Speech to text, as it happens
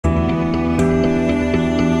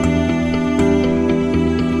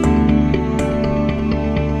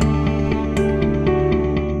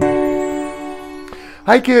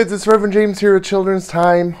Hi kids, it's Reverend James here at Children's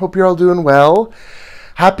Time. Hope you're all doing well.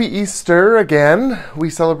 Happy Easter again. We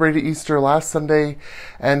celebrated Easter last Sunday,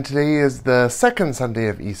 and today is the second Sunday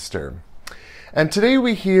of Easter. And today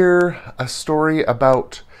we hear a story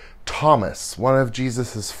about Thomas, one of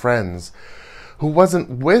Jesus' friends, who wasn't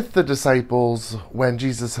with the disciples when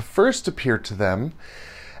Jesus first appeared to them.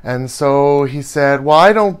 And so he said, well,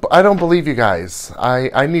 I don't believe you guys.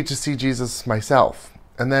 I need to see Jesus myself.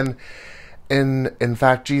 And then in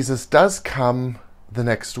fact, Jesus does come the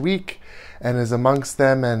next week and is amongst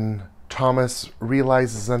them, and Thomas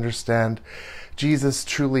realizes, understand, Jesus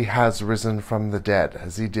truly has risen from the dead,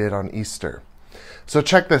 as he did on Easter. So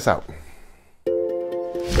check this out.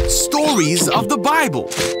 Stories of the Bible.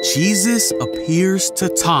 Jesus appears to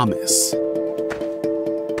Thomas.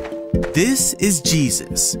 This is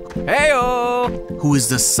Jesus, Heyo! who is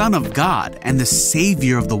the Son of God and the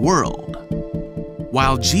Savior of the world.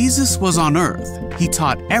 While Jesus was on earth, he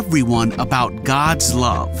taught everyone about God's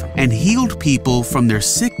love and healed people from their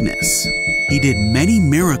sickness. He did many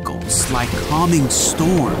miracles like calming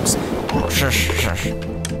storms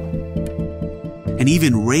and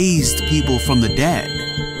even raised people from the dead.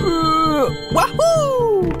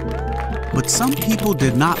 Wahoo! But some people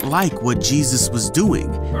did not like what Jesus was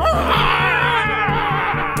doing,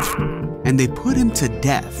 and they put him to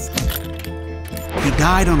death. He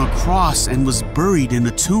died on a cross and was buried in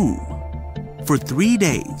a tomb. For 3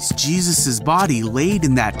 days, Jesus' body laid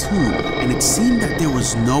in that tomb, and it seemed that there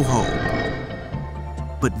was no hope.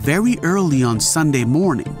 But very early on Sunday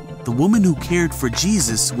morning, the woman who cared for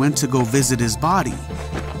Jesus went to go visit his body,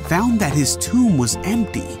 found that his tomb was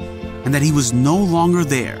empty and that he was no longer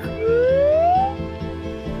there.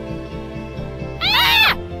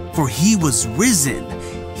 For he was risen.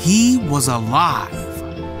 He was alive.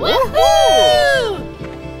 Woohoo!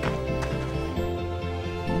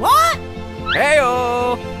 What?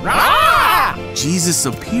 Heyo! Rah! Jesus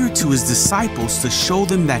appeared to his disciples to show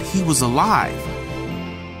them that he was alive.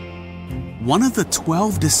 One of the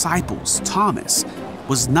 12 disciples, Thomas,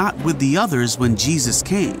 was not with the others when Jesus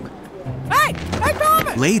came. Hey,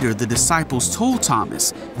 Thomas! Later, the disciples told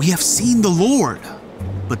Thomas, "We have seen the Lord."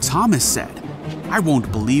 But Thomas said, "I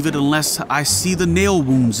won't believe it unless I see the nail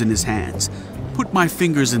wounds in his hands, put my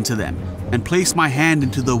fingers into them, and place my hand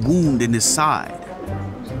into the wound in his side."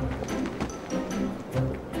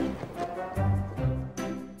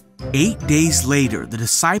 8 days later, the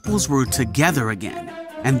disciples were together again,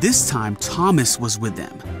 and this time Thomas was with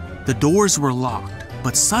them. The doors were locked,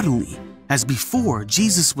 but suddenly, as before,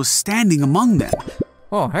 Jesus was standing among them.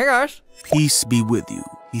 Oh, hey guys. "Peace be with you,"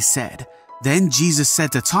 he said. Then Jesus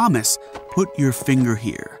said to Thomas, "Put your finger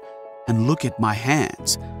here and look at my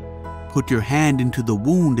hands. Put your hand into the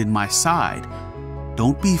wound in my side.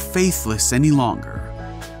 Don't be faithless any longer.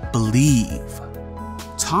 Believe."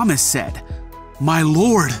 Thomas said, "My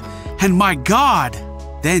Lord and my God."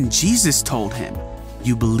 Then Jesus told him,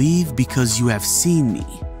 "You believe because you have seen me.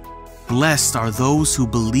 Blessed are those who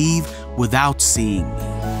believe without seeing me."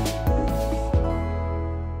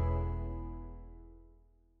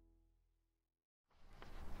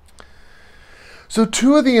 So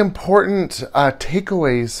two of the important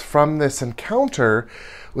takeaways from this encounter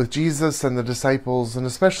with Jesus and the disciples, and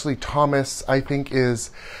especially Thomas, I think, is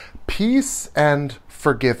peace and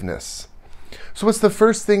forgiveness. So what's the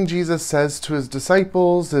first thing Jesus says to his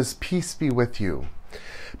disciples is, "Peace be with you."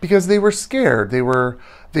 Because they were scared. They were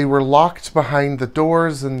locked behind the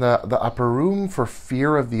doors in the upper room for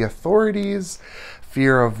fear of the authorities,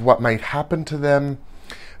 fear of what might happen to them,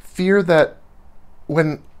 fear that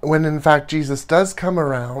when in fact Jesus does come,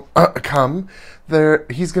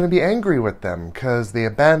 he's going to be angry with them because they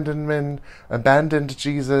abandoned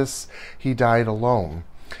Jesus. He died alone.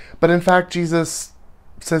 But in fact, Jesus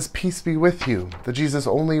says, "Peace be with you." That Jesus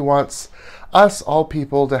only wants us, all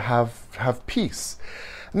people, to have peace.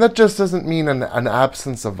 And that just doesn't mean an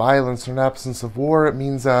absence of violence or an absence of war. It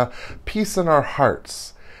means a peace in our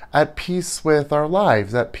hearts, at peace with our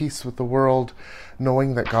lives, at peace with the world,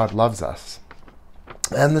 knowing that God loves us.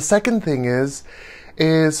 And the second thing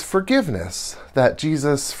is forgiveness, that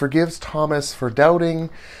Jesus forgives Thomas for doubting,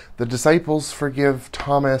 the disciples forgive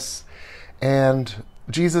Thomas, and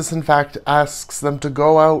Jesus, in fact, asks them to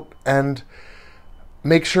go out and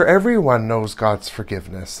make sure everyone knows God's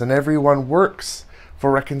forgiveness and everyone works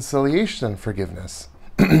for reconciliation and forgiveness.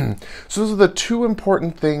 So those are the two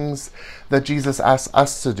important things that Jesus asks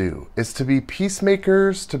us to do, is to be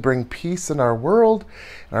peacemakers, to bring peace in our world,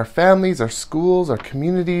 in our families, our schools, our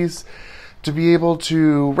communities, to be able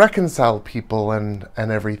to reconcile people and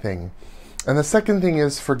everything. And the second thing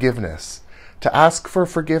is forgiveness, to ask for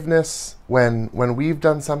forgiveness when we've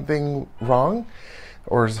done something wrong,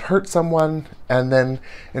 or hurt someone, and then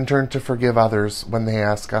in turn to forgive others when they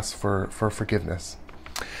ask us for forgiveness.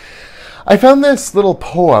 I found this little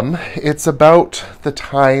poem. It's about the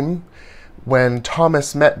time when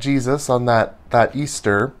Thomas met Jesus on that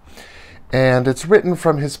Easter, and it's written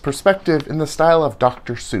from his perspective in the style of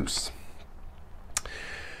Dr. Seuss.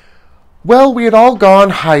 Well, we had all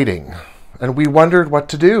gone hiding, and we wondered what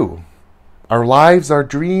to do. Our lives, our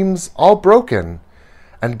dreams, all broken,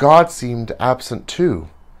 and God seemed absent too.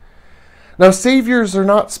 Now, saviors are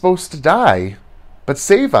not supposed to die, but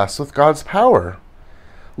save us with God's power.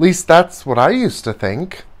 At least that's what I used to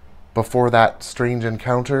think before that strange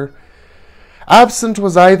encounter. Absent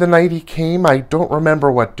was I the night he came, I don't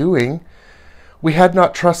remember what doing. We had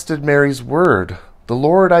not trusted Mary's word, the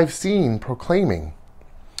Lord I've seen proclaiming.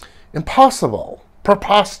 Impossible,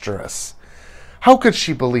 preposterous. How could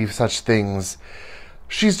she believe such things?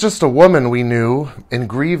 She's just a woman, we knew. In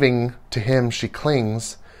grieving to him she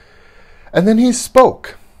clings. And then he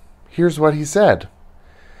spoke. Here's what he said.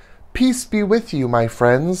 Peace be with you, my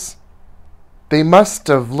friends. They must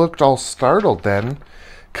have looked all startled then,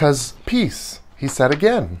 'cause peace, he said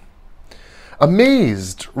again.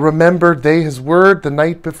 Amazed, remembered they his word the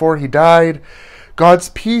night before he died. God's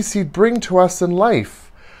peace he'd bring to us in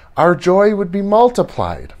life. Our joy would be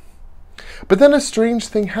multiplied. But then a strange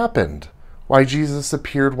thing happened. Why, Jesus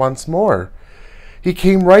appeared once more. He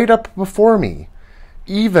came right up before me,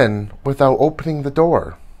 even without opening the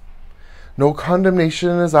door. No condemnation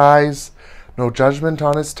in his eyes, no judgment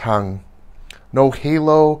on his tongue, no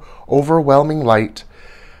halo, overwhelming light,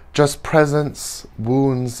 just presence,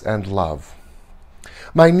 wounds, and love.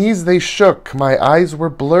 My knees they shook, my eyes were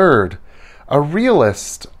blurred. A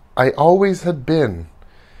realist I always had been.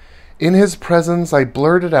 In his presence I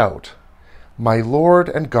blurted out, my Lord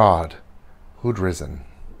and God who'd risen.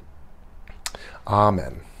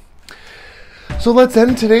 Amen. So let's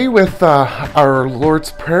end today with our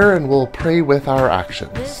Lord's Prayer, and we'll pray with our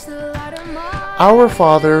actions. Our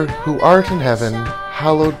Father, who art in heaven,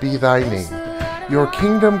 hallowed be thy name. Your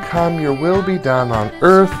kingdom come, your will be done on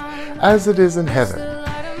earth as it is in heaven.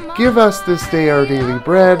 Give us this day our daily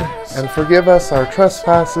bread, and forgive us our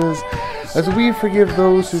trespasses, as we forgive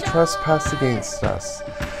those who trespass against us.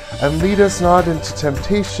 And lead us not into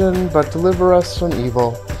temptation, but deliver us from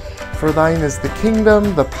evil. For thine is the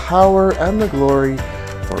kingdom, the power, and the glory,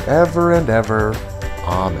 forever and ever.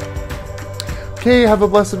 Amen. Okay, have a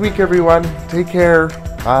blessed week, everyone. Take care.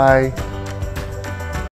 Bye.